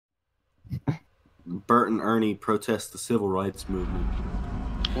Bert and Ernie protest the civil rights movement.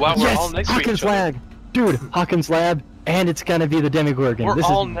 Wow, we're Yes, all next to Hawkins each other. Lab, dude. Hawkins Lab, and it's gonna be the Demogorgon. We're This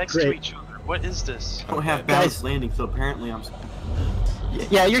all is next great. to each other. What is this? I don't have Guys. balanced landing, so apparently I'm.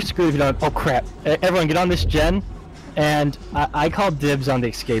 Yeah, you're screwed if you don't. Oh crap! Everyone, get on this gen, and I call dibs on the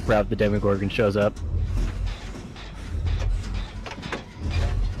escape route. The Demogorgon shows up.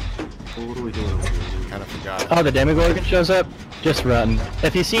 Well, what are we doing over here? Kind of forgot. Oh, the Demogorgon shows up. Just run.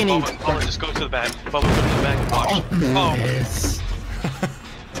 If you see any. Bubba, just go to the back. Bubba, go to the back and watch. Oh, Yes.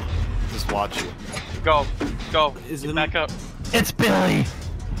 Just watch you. go. Is Get it back up. It's Billy.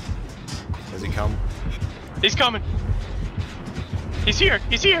 Does he come? He's coming. He's here.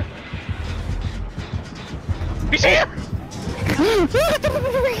 He's here. He's here.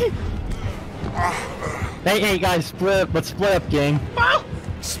 Hey guys, split up. Let's split up, gang.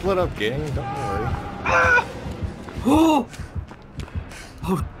 Split up, gang. Don't worry. Oh!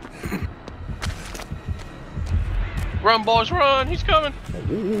 Oh! Run, boys, run. He's coming.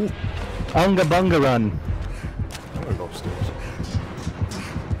 Unga bunga run. I'm gonna go upstairs.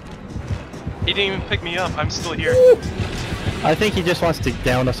 He didn't even pick me up. I'm still here. I think he just wants to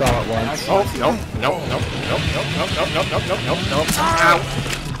down us all at once. Oh, no. Ow!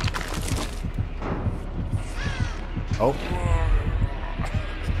 Oh.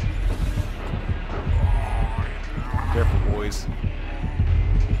 Careful, boys.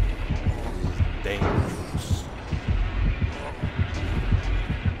 Dangerous.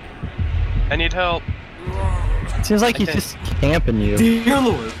 I need help. Seems like he's Okay. just camping you. Dear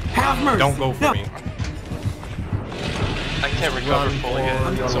Lord, have mercy! Don't go for No. me. I can't recover Run fully for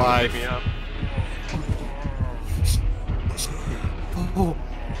yet. your Someone life. pick me up. Oh,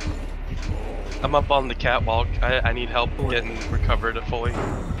 I'm up on the catwalk. I need help getting recovered fully.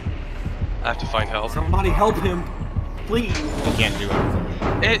 I have to find help. somebody help him, please! You can't do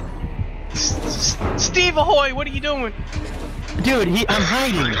anything. Steve Ahoy, what are you doing? Dude, I'm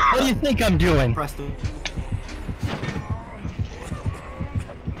hiding. What do you think I'm doing? Preston.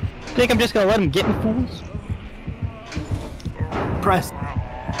 Think I'm just gonna let him get me, fools? Preston.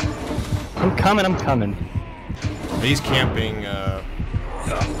 I'm coming. He's camping,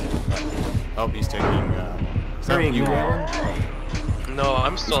 oh, he's taking, is that Hurrying you, now. Alan? No,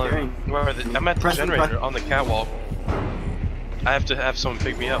 I'm still Scaring. I'm at the Preston, generator Preston. on the catwalk. I have to have someone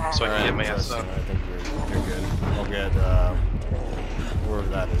pick me up so I can get my ass up. I think you're good. I'll get, wherever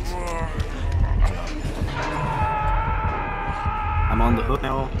that is. I'm on the hook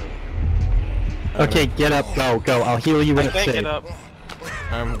now. Okay, get up, go. I'll heal you when I it's can't safe. get up.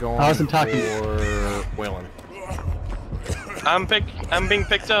 I'm going I wasn't talking- for Waylon. I'm being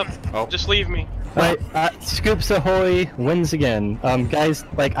picked up. Oh. Just leave me. Right, Scoops Ahoy wins again. Guys,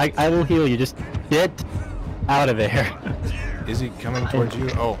 like, I will heal you. Just get out of there. Is he coming towards you?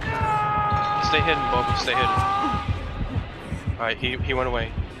 Oh. Stay hidden, Boba. Stay hidden. Alright, he went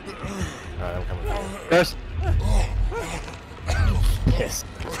away. Alright, I'm coming. First. Yes.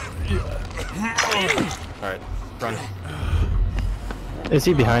 Alright, run. Is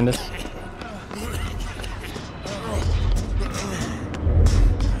he behind us?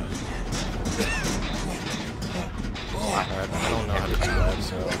 Alright, I don't know how to do that,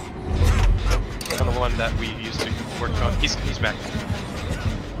 so... I'm the one that we used to work on. He's back.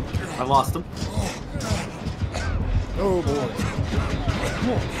 I lost him. Oh boy.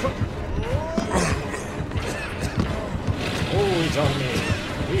 Oh, he's on me.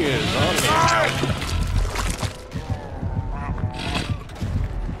 He is on me now.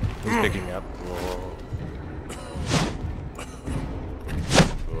 He's picking me up. Whoa.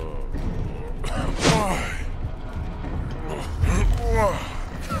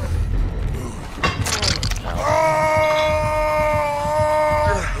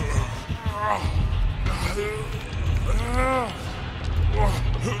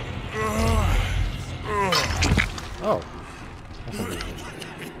 Oh.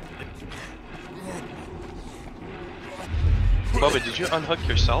 Boba, did you unhook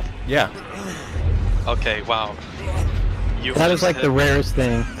yourself? Yeah. Okay, wow. You That is just like hit- the rarest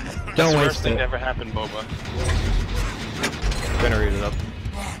thing. That's Don't the worst waste thing it. that ever happened, Boba. Generated up.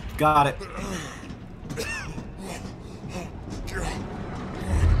 Got it.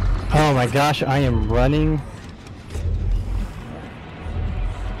 Oh my gosh, I am running.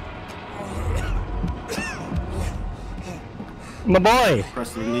 My boy!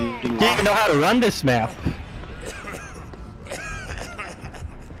 Preston needing Do you even know how to run this map?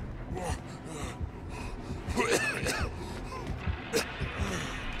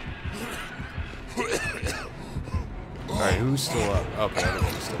 Alright, who's still up? Okay,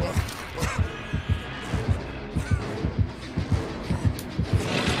 everyone's still up.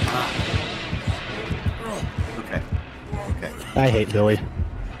 I hate Billy.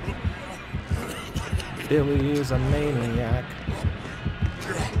 Billy is a maniac.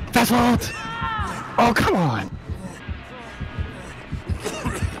 Fast vault! Oh, come on!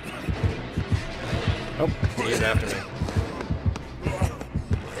 Oh, he's after me.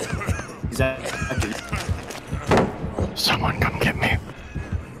 He's after you. Someone come get me.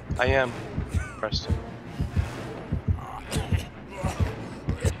 I am. Preston.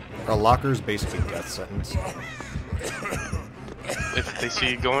 Our locker's basically death sentence. If they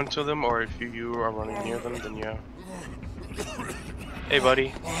see you going to them, or if you are running near them, then yeah. Hey, buddy.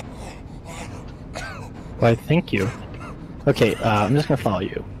 Why, thank you. Okay, I'm just gonna follow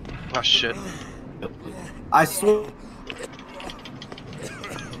you. Oh shit. I swear.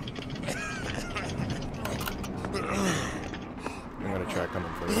 I'm gonna try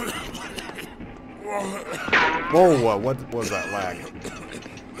coming for you. Whoa, what was that lag?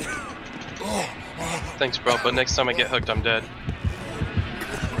 Thanks, bro, but next time I get hooked, I'm dead.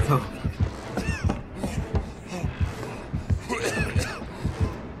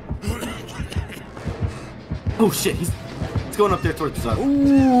 Oh shit, he's going up there towards the sun.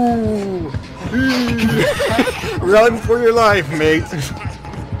 Ooh! Run for your life, mate!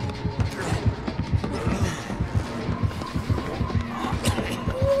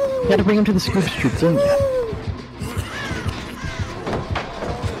 You had to bring him to the Scoops Troop, didn't you?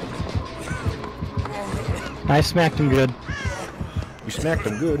 I smacked him good. You smacked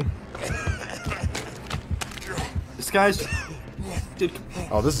him good. This guy's did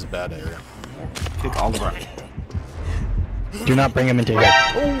Oh, this is a bad area. kick all around. Do not bring him into here.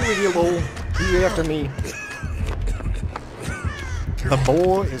 Oh, hello! He after me. The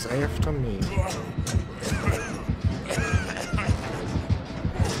boy is after me.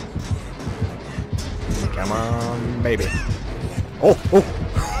 Come on, baby. Oh, oh!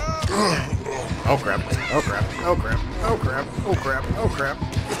 Oh crap, oh crap, oh crap, oh crap, oh crap, oh crap.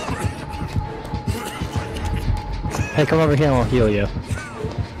 Hey, come over here and we'll heal you.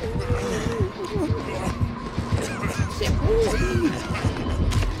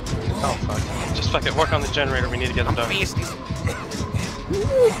 Oh fuck. Just fuck it, work on the generator, we need to get them done.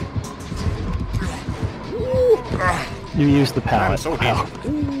 You use the I'm pallet. so Wow. dead.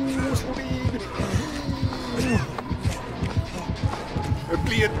 Ooh, so dead.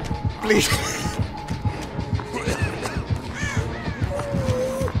 Bleed, bleed.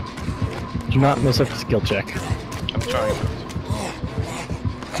 Do not miss a skill check. I'm trying.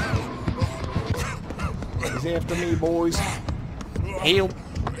 He's after me, boys. Help.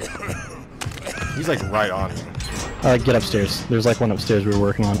 He's like right on me. Get upstairs. There's like one upstairs we were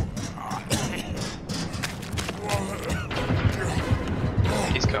working on.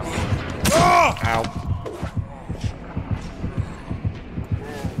 He's coming. Ow.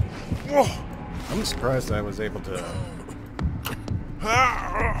 I'm surprised I was able to...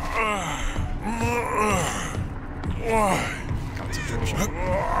 Concentration.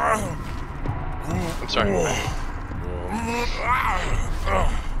 I'm sorry.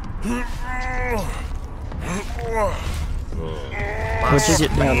 What'd you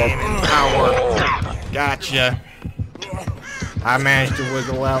get down there? Power. Gotcha. I managed to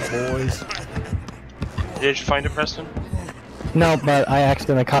wiggle out, boys. Did you find it, Preston? No, but I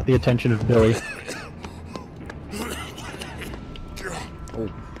accidentally caught the attention of Billy.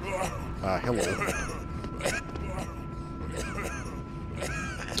 Oh. Hello.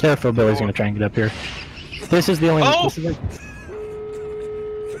 Careful, Billy's gonna try and get up here. This is the only. Oh! This is like...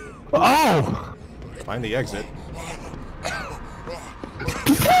 Oh! Find the exit.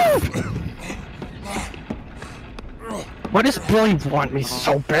 Why does Billy want me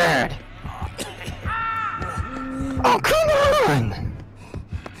so bad? Oh, come on!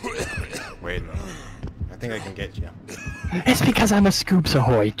 Wait. I think I can get you. It's because I'm a Scoops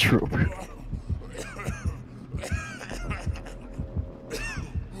Ahoy troop.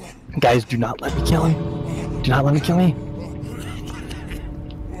 Guys, do not let me kill him. Do not let me kill me.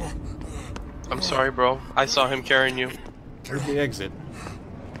 I'm sorry, bro. I saw him carrying you. Where's the exit?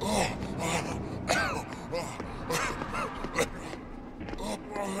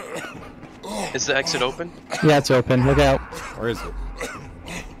 Is the exit open? Yeah, it's open. Look out. Where is it?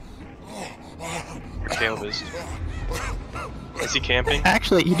 Or Caleb is. Is he camping?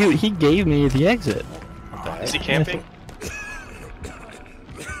 Actually, dude, he gave me the exit. Is he camping?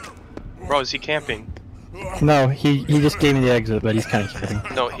 Bro, is he camping? No, he just gave me the exit, but he's kind of kidding.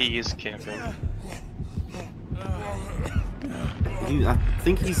 No, he is camping. I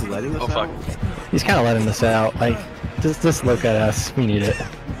think he's letting us Oh fuck. out. He's kind of letting us out. Like, just look at us. We need it.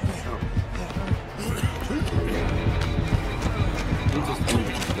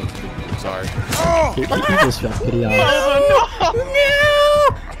 Sorry. He just felt pity on us.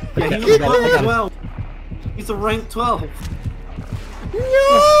 Yeah, Okay, he's I got it, I level got it. 12. He's a rank 12.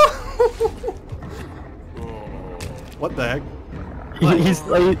 What the heck? He's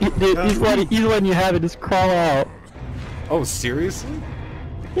letting you have it. Just crawl out. Oh, seriously?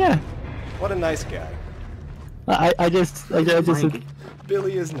 Yeah. What a nice guy. I just Frankie.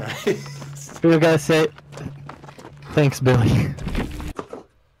 Billy is nice. we gotta say thanks, Billy.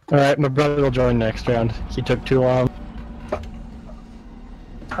 All right, my brother will join next round. He took too long.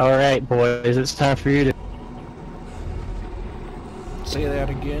 All right, boys, it's time for you to. Say that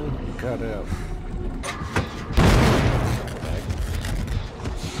again. Cut out.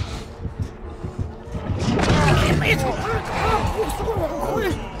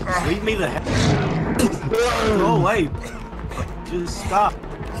 Leave me the heck. Go away. Just stop.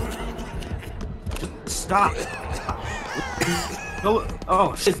 Just stop. Go.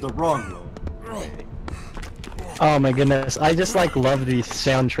 Oh, shit's the wrong one. Oh my goodness, I just like love the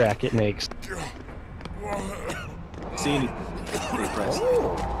soundtrack it makes. See any? Press.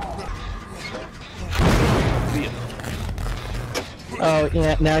 Oh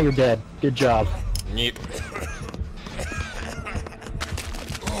yeah, now you're dead. Good job. Neat.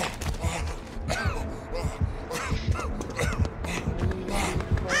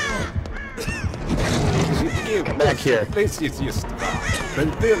 Come back here. This is just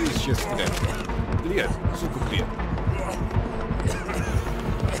but there is just that. Clear. Super clear.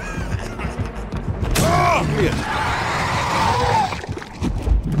 Clear.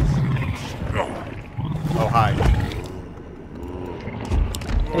 Oh, hi.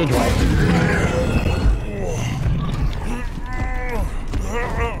 Hey, Dwight.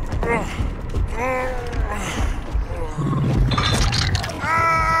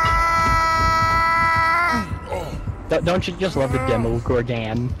 Don't you just love the demo,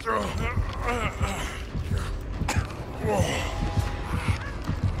 Gorgan?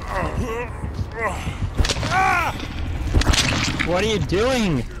 What are you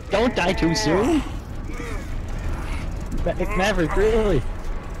doing? Don't die too soon. Maverick, really?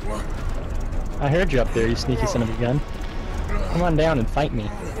 I heard you up there, you sneaky son of a gun. Come on down and fight me.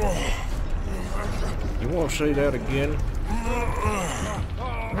 You won't say that again? Get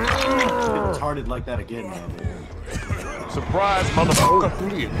retarded like that again, man. Surprise, motherfucker!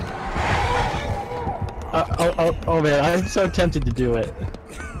 Oh man, I'm so tempted to do it.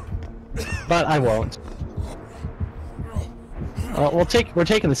 But I won't. We're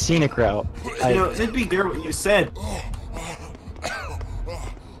taking the scenic route. You know, it'd be there what you said.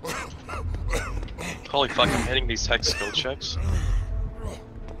 Holy fuck, I'm hitting these tech skill checks.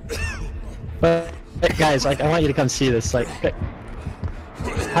 But guys, like, I want you to come see this. Like,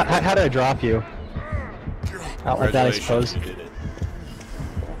 how do I drop you? Out like that, I suppose.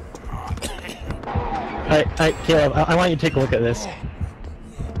 Alright, Caleb, I want you to take a look at this.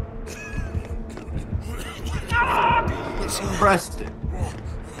 Preston.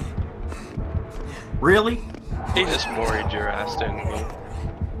 Really? He just worried your ass, didn't he?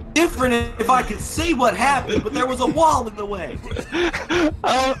 Different if I could see what happened, but there was a wall in the way.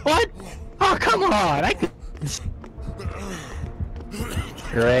 Oh, what? Oh, come on! I could.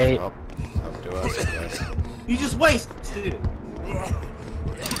 Great. Up to us, I guess. You just wasted it.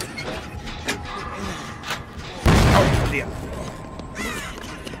 Oh, yeah.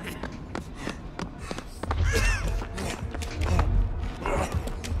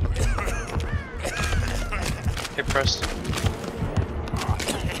 Hey, Preston.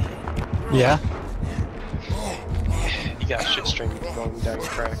 Yeah? You got a shit string going down your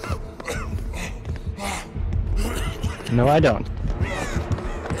crack. No, I don't.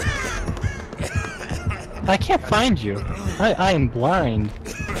 I can't find you. I am blind.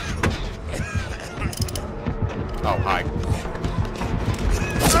 Oh, hi.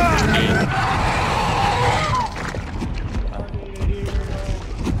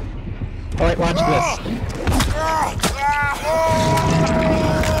 Alright, watch this.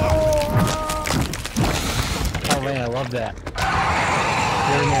 Oh man, I love that.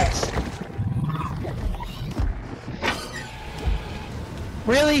 Very next.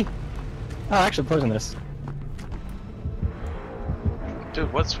 Really? Oh, actually poisonous.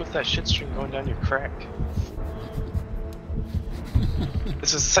 Dude, what's with that shit string going down your crack?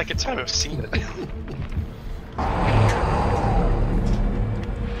 This is the second time I've seen it.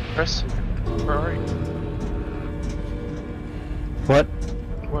 Preston, where are you? What?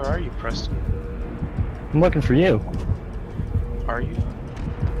 Where are you, Preston? I'm looking for you. Are you?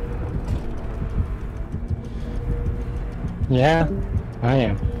 Yeah, I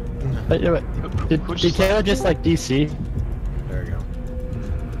am. But, did Taylor just like DC? There you go.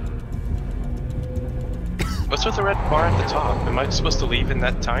 What's What's with the red bar at the top? Am I supposed to leave in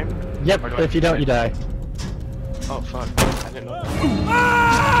that time? Yep, Or do I if you don't, you die. Oh fuck! I didn't know that.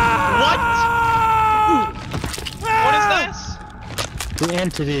 What? What is this? The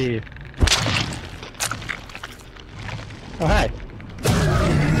entity. Oh, hi.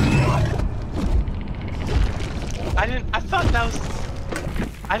 I thought that was.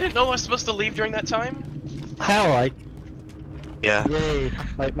 I didn't know I was supposed to leave during that time. How, like? Yeah. Yay,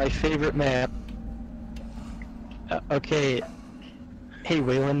 my favorite map. Okay. Hey,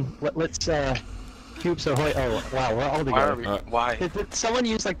 Waylon, let's, Hoops Ahoy. Oh, wow, we're all Why are together. we? Why? Did someone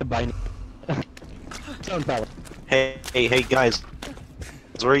use, like, the binding? Someone probably. Hey, guys.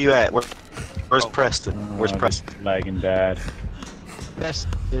 Where are you at? Where's Preston? Where's Preston? Lagging bad. Best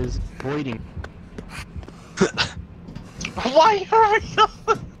is voiding. Why are we?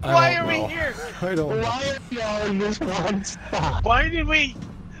 Why are we here? I don't know. Why are we all in this one spot? Why did we?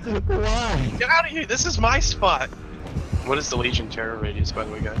 Why? Get out of here! This is my spot! What is the Legion terror radius, by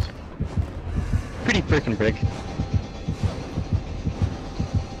the way, guys? Pretty frickin' big.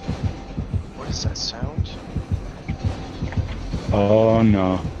 What is that sound? Oh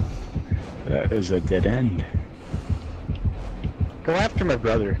no. That is a dead end. Go after my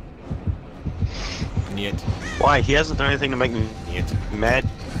brother. Niet. Why? He hasn't done anything to make me Niet. mad.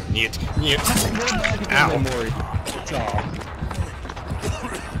 Niet. Niet. Ow. Ow. That's all.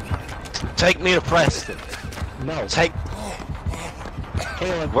 Take me to Preston. No. Take.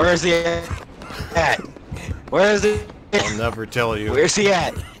 Caleb. Where's he at? Where is he? I'll never tell you. Where's he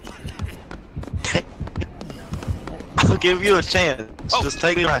at? I'll give you a chance. Oh. Just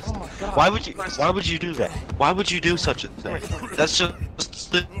take me to Preston. Why would you? Why would you do that? Why would you do such a thing? That's just.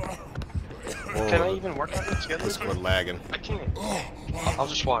 Can I even work on this together? We're lagging. I can't. I'll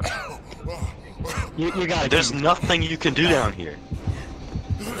just watch. You got it. There's nothing you can do down here.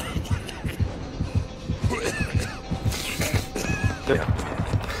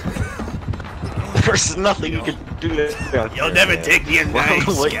 There's nothing you can do down here. You'll never man. take me a Well, I don't know knife,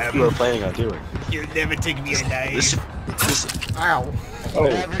 what Scab. you were planning on doing. You'll never take me a This, knife. this Ow. Oh,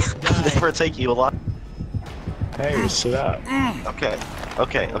 never take you a lot. hey, sit up. Okay.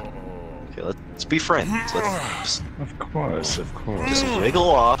 Let's be friends. Let's Of course, of course. just wiggle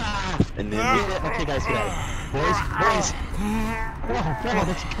off, and then Okay, guys, get out. Boys. No,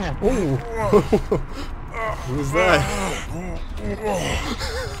 that's a trap. Who's that?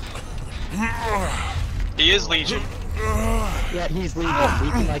 He is Legion. Yeah, he's leaving.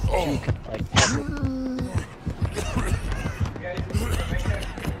 We can, like,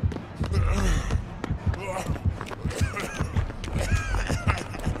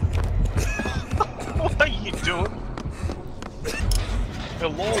 What are you doing?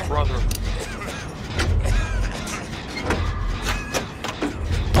 Hello, brother.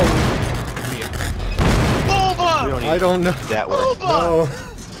 Bulba! I don't know. that way. No.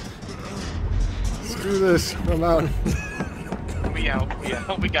 Screw this. I'm out. We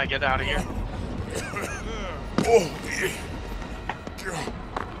out. We gotta get out of here.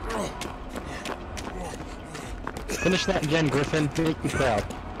 finish that gen, Griffin. Make me proud.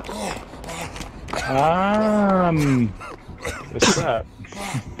 What's up?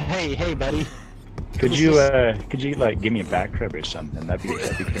 Hey, buddy. Could you like give me a back rub or something? That'd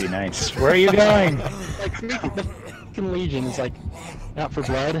be pretty nice. Where are you going? Like, the fucking Legion is like out for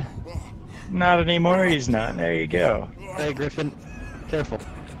blood. Not anymore. He's not. There you go. Hey, Griffin, careful.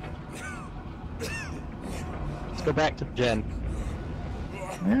 Let's go back to the gen.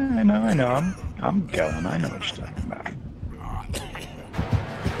 Yeah, I know. I'm going. I know what you're talking about.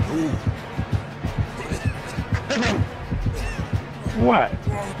 What?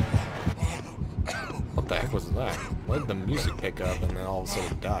 What the heck was that? Why did the music pick up and then all of a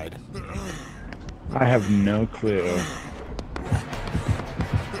sudden it died? I have no clue.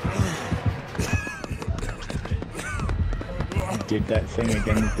 Did that thing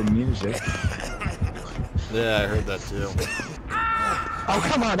again with the music. Yeah, I heard that too. Oh,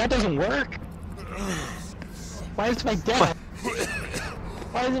 come on, that doesn't work. Why is my death?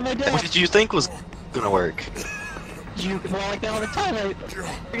 Why is it my What death? did you think was gonna work? You can like that all the time. I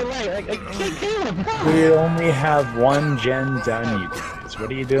can't kill him. We only have one gen done, you guys.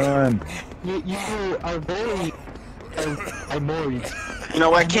 What are you doing? You are very annoyed. You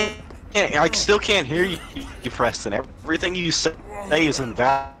know, I still can't hear you, Preston. Everything you say is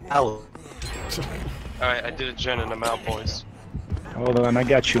invalid. Alright, I did a gen and I'm out, boys. Hold on, I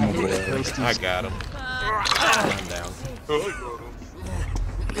got you, my boy. I got him. I'm down.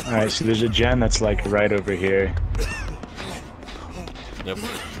 Alright, so there's a gen that's like right over here. Yep.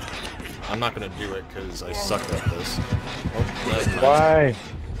 I'm not gonna do it because I suck at this. Oh, that's nice. Why?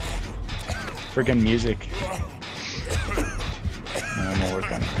 Friggin' music. No, I'm gonna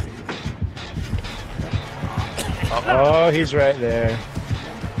work on it. Oh, he's right there.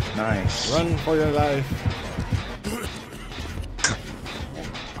 Nice. Run for your life.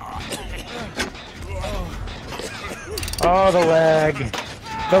 Oh, the lag.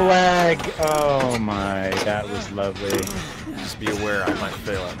 The lag. Oh my, that was lovely. Just be aware I might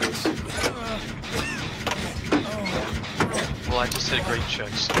fail at this. Well, I just did a great check,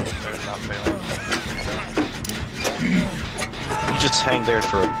 so they're not failing. You just hang there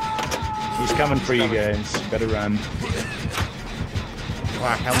for He's coming for you guys. Better run.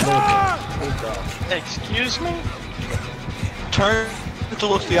 Wow, hello. Excuse me? turn to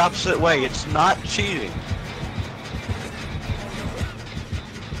look the opposite way. It's not cheating.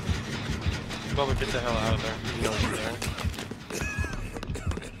 Bubba, get the hell out of there. You know you're there.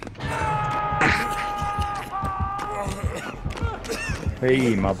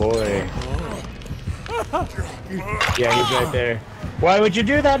 Hey, my boy. Yeah, he's right there. Why would you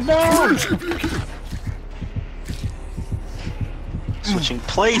do that? No! Switching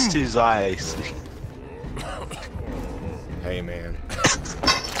places, eyes. Hey, man.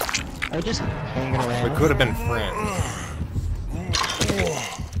 I was just hanging We around. could have been friends.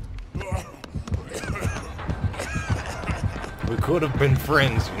 We could have been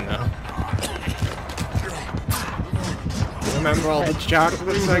friends, you know. Remember all the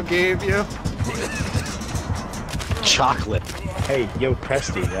chocolates I gave you? Chocolate. Hey, yo,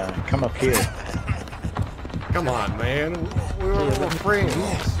 Presty, come up here. Come on, man. We're friends.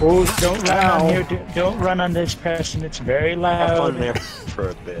 Oh, don't run on here. Don't run on this, Preston. It's very Have loud. fun there for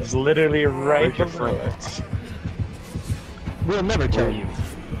a bit. It's literally right Where's your below friend? us. We'll never tell you.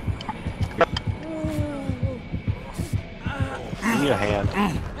 Give me a hand.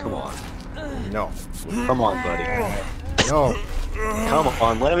 Come on. No. Come on, buddy. No. Come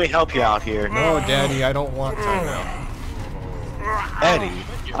on, let me help you out here. No, Daddy, I don't want to now. Eddie,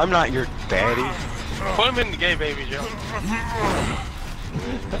 I'm not your daddy. Put him in the game, baby Joe.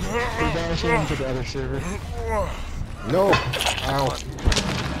 We're bashing into the other server. No. Ow.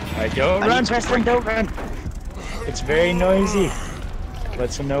 Alright, don't I run, need to Preston, don't run. It's very noisy.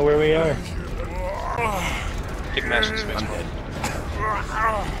 Lets them know where we are. Get Master Space. I'm dead.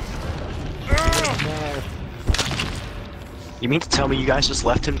 You mean to tell me you guys just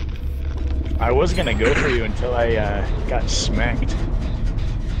left him? I was gonna go for you until I got smacked.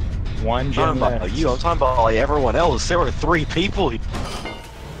 One I'm gem talking about left. you, I'm talking about like everyone else. There were 3 people.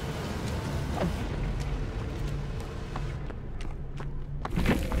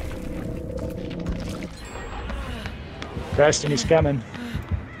 Preston, he's coming.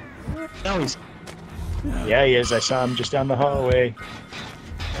 No, he's. Yeah, he is. I saw him just down the hallway.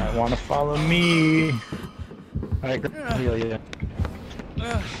 I want to follow me. Alright, heal you.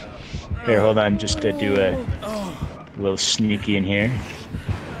 Here, hold on, just to do a little sneaky in here.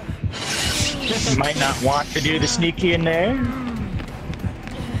 You might not want to do the sneaky in there.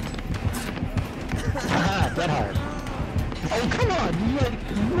 Aha, dead hard. Oh, come on! You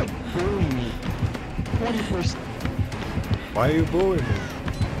like bullying me. 21st. Why are you bullying me?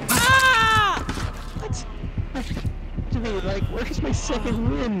 What? Dude, like, where's my second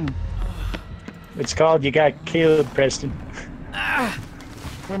win? It's called You Got Killed, Preston.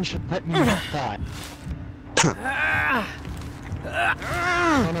 One should let me die.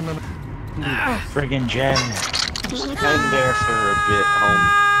 No. Friggin' Jen. Just hang there for a bit, home.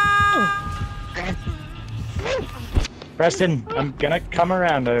 Preston, I'm gonna come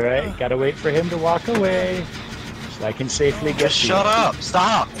around, alright? Gotta wait for him to walk away. So I can safely get Just to shut you. up!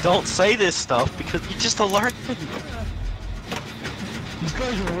 Stop! Don't say this stuff because you just alerted me. These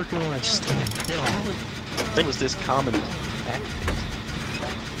guys are working on just Thing was this common.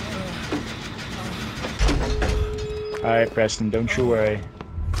 Alright, Preston, don't you worry.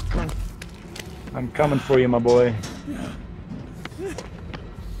 I'm coming for you, my boy.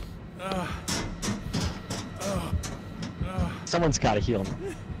 Someone's gotta heal me.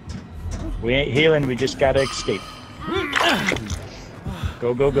 We ain't healing, we just gotta escape.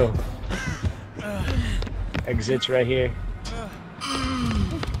 Go, go, go. Exit's right here.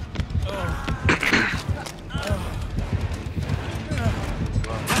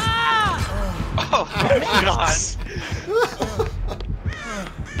 Oh my god!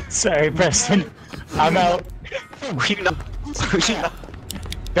 Sorry, Preston. I'm out. You know,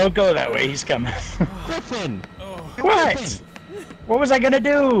 Don't go that way, he's coming. Griffin! What? What was I gonna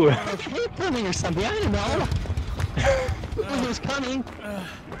do? Like hate coming or something, I don't know. He was coming.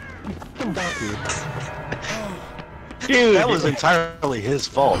 Come back here. Dude! that was entirely his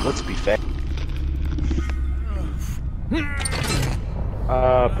fault. Let's be fair.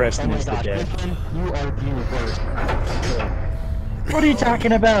 Preston is the dead. You are the worst. What are you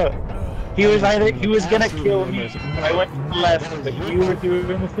talking about? He was gonna kill me. I went left, but you were doing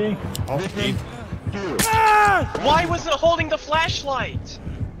the thing. Oh, he... Why was it holding the flashlight?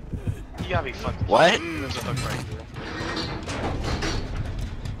 You gotta be fucking. What? There's a hook right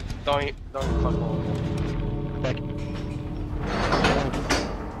here. Don't fuck off.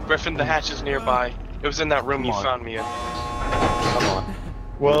 Griffin, the hatch is nearby. It was in that room you found me in. Come on.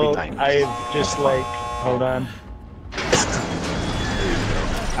 Well, Nice. I've just like, hold on.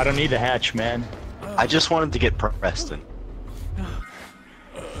 I don't need the hatch, man. I just wanted to get Preston.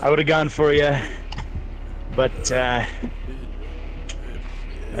 I would have gone for you, but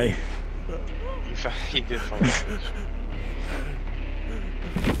He did find it.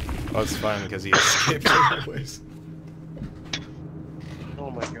 Oh, it's fine because he escaped anyways. Oh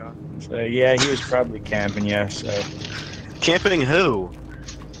my god. so yeah, he was probably camping you. So Camping who?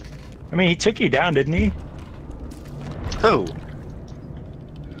 I mean, he took you down, didn't he? Who?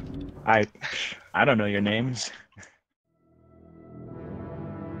 I don't know your names.